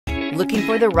Looking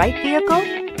for the right vehicle?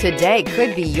 Today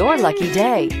could be your lucky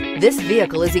day. This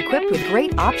vehicle is equipped with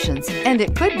great options and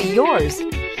it could be yours.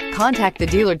 Contact the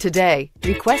dealer today,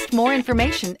 request more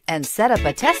information, and set up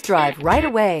a test drive right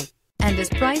away. And is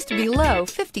priced below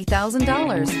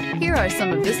 $50,000. Here are some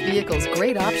of this vehicle's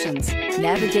great options: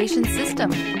 navigation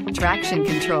system, traction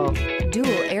control,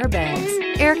 dual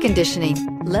airbags, air conditioning,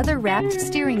 leather-wrapped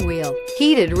steering wheel,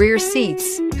 heated rear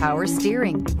seats, power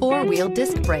steering, four-wheel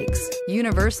disc brakes,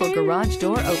 universal garage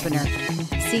door opener,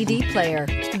 CD player.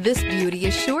 This beauty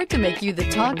is sure to make you the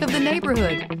talk of the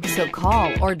neighborhood. So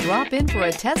call or drop in for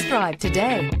a test drive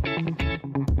today.